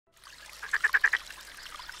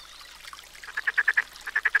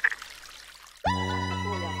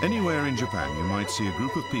Anywhere in Japan, you might see a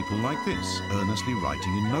group of people like this, earnestly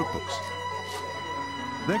writing in notebooks.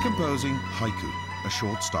 They're composing haiku, a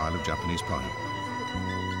short style of Japanese poem.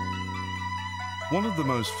 One of the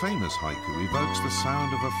most famous haiku evokes the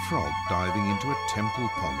sound of a frog diving into a temple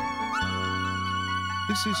pond.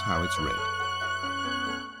 This is how it's read.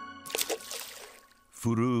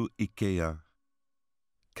 Furu ikeya,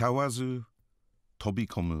 kawazu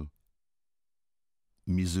tobikomu,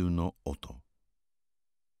 mizu no oto.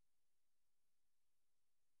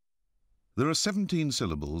 There are 17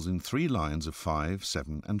 syllables in 3 lines of 5,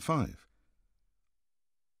 7 and 5.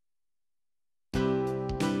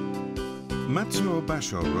 Matsuo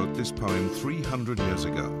Basho wrote this poem 300 years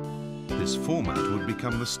ago. This format would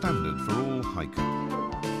become the standard for all haiku.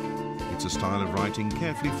 It's a style of writing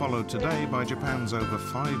carefully followed today by Japan's over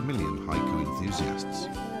 5 million haiku enthusiasts.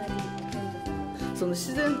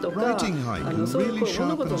 Writing haiku really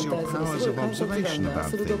sharpens your powers of observation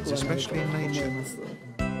about things, especially in nature.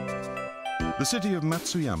 The city of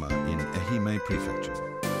Matsuyama in Ehime Prefecture.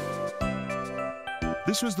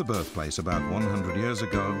 This was the birthplace about 100 years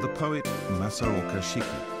ago of the poet Masaoka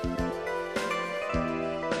Shiki.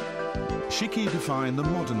 Shiki defined the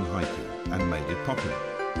modern haiku and made it popular.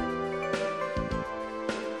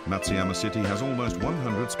 Matsuyama City has almost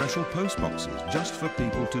 100 special post boxes just for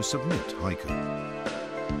people to submit haiku.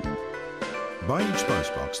 By each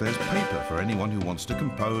post box there's paper for anyone who wants to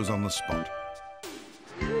compose on the spot.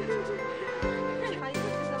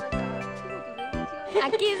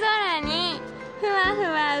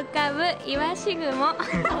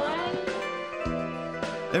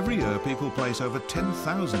 Every year people place over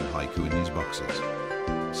 10,000 haiku in these boxes.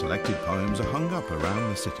 Selected poems are hung up around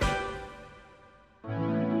the city.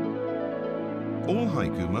 All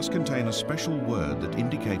haiku must contain a special word that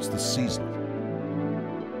indicates the season.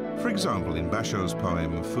 For example, in Basho's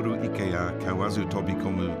poem Furu ikeya kawazu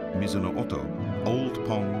tobikomu mizu no oto, old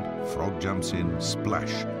pond, frog jumps in,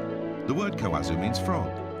 splash. The word kawazu means frog,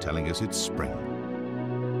 telling us it's spring.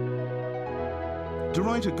 To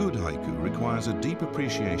write a good haiku requires a deep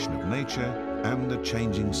appreciation of nature and the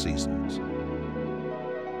changing seasons.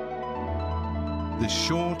 This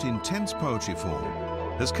short, intense poetry form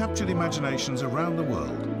has captured imaginations around the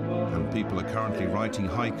world, and people are currently writing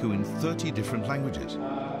haiku in 30 different languages.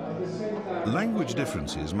 Language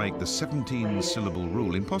differences make the 17-syllable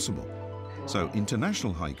rule impossible, so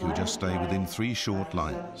international haiku just stay within 3 short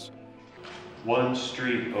lines. One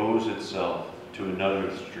street owes itself to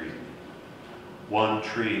another street. One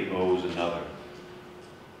tree owes another.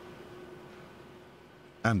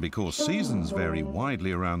 And because seasons vary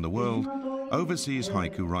widely around the world, overseas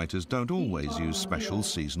haiku writers don't always use special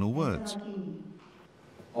seasonal words.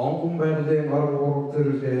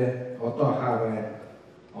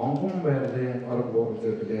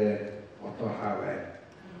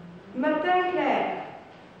 Matin clair,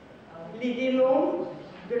 les démons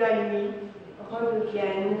de la nuit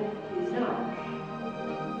redeviennent des anges.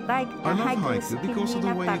 I love haiku because of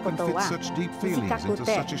the way you can fit such deep feelings into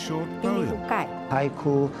such a short poem.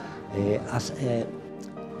 Haiku as a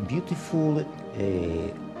beautiful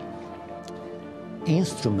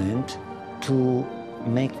instrument to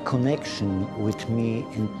make connection with me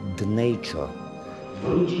and the nature.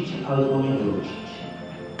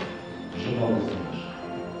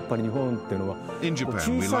 In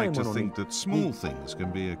Japan, we like to think that small things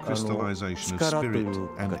can be a crystallization of spirit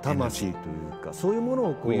and energy.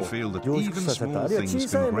 We feel that even small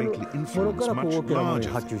things can greatly influence much larger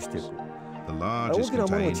things. The large is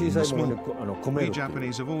contained in the small. We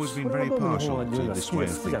Japanese have always been very partial to this way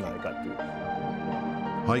of thinking.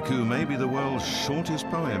 Haiku may be the world's shortest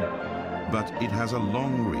poem, but it has a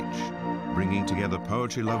long reach, bringing together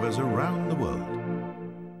poetry lovers around the world.